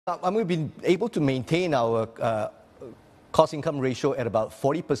We've been able to maintain our cost-income ratio at about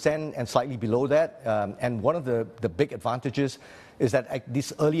 40% and slightly below that. And one of the big advantages is that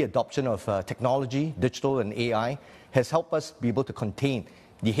this early adoption of technology, digital and AI, has helped us be able to contain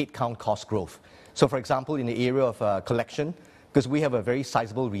the headcount cost growth. So for example, in the area of collection, because we have a very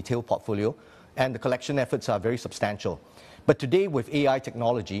sizable retail portfolio, and the collection efforts are very substantial. But today with AI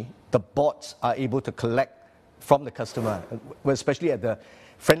technology, the bots are able to collect from the customer, especially at the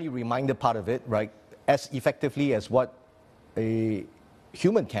friendly reminder part of it, right, as effectively as what a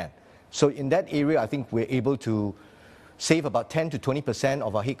human can. So in that area, I think we're able to save about 10 to 20%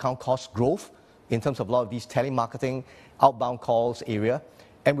 of our headcount cost growth in terms of a lot of these telemarketing, outbound calls area.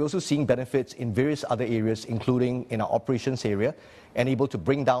 And we're also seeing benefits in various other areas, including in our operations area, and able to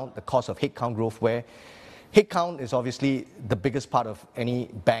bring down the cost of headcount growth, where headcount is obviously the biggest part of any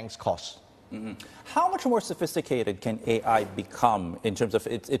bank's costs. Mm-hmm. How much more sophisticated can AI become in terms of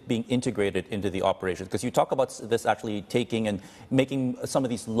it being integrated into the operations? Because you talk about this actually taking and making some of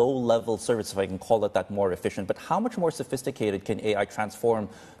these low-level services, if I can call it that, more efficient. But how much more sophisticated can AI transform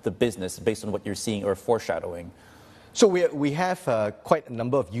the business based on what you're seeing or foreshadowing? So we have quite a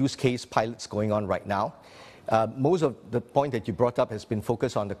number of use case pilots going on right now. Most of the point that you brought up has been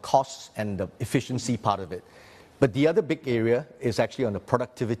focused on the costs and the efficiency part of it. But the other big area is actually on the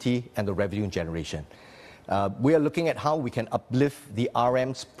productivity and the revenue generation. We are looking at how we can uplift the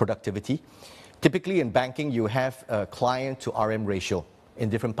RM's productivity. Typically in banking, you have a client to RM ratio in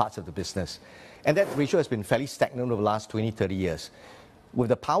different parts of the business. And that ratio has been fairly stagnant over the last 20, 30 years. With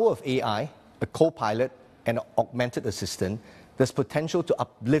the power of AI, a co-pilot, and an augmented assistant, there's potential to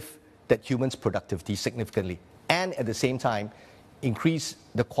uplift that human's productivity significantly, and at the same time, increase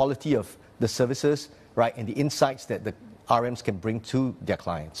the quality of the services, right, and the insights that the RMs can bring to their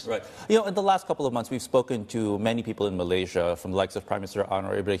clients. Right. You know, in the last couple of months, we've spoken to many people in Malaysia, from the likes of Prime Minister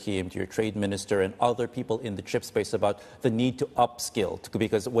Anwar Ibrahim to your trade minister and other people in the chip space, about the need to upskill.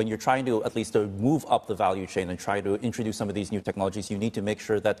 Because when you're trying to at least move up the value chain and try to introduce some of these new technologies, you need to make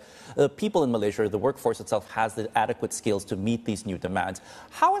sure that people in Malaysia, the workforce itself, has the adequate skills to meet these new demands.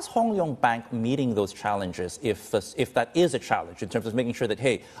 How is Hong Leong Bank meeting those challenges, if that is a challenge, in terms of making sure that,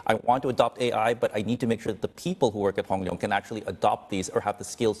 hey, I want to adopt AI, but I need to make sure that the people who work at Hong Leong can actually adopt these or have the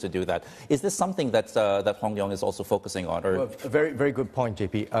skills to do that? Is this something that Hong Leong is also focusing on? Or? Well, a very, very good point,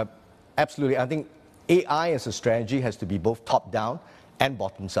 JP. Absolutely. I think AI as a strategy has to be both top-down and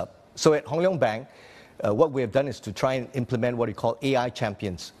bottoms-up. So at Hong Leong Bank, what we have done is to try and implement what we call AI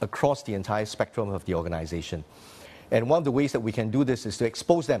champions across the entire spectrum of the organization. And one of the ways that we can do this is to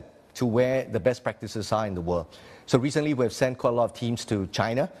expose them to where the best practices are in the world. So recently, we've sent quite a lot of teams to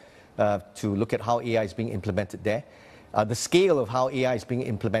China to look at how AI is being implemented there. The scale of how AI is being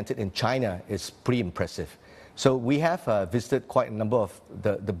implemented in China is pretty impressive. So we have visited quite a number of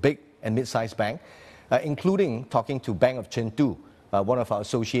the big and mid-sized banks, including talking to Bank of Chengdu, one of our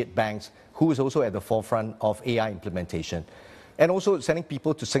associate banks, who is also at the forefront of AI implementation. And also sending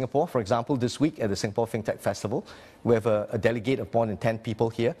people to Singapore. For example, this week at the Singapore FinTech Festival, we have a delegate of more than 10 people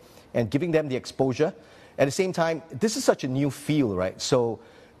here, and giving them the exposure. At the same time, this is such a new field, right? So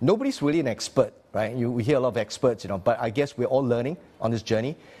nobody's really an expert, right? We hear a lot of experts, but I guess we're all learning on this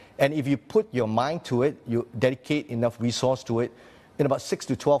journey. And if you put your mind to it, you dedicate enough resource to it, in about 6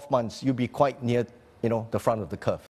 to 12 months, you'll be quite near, the front of the curve.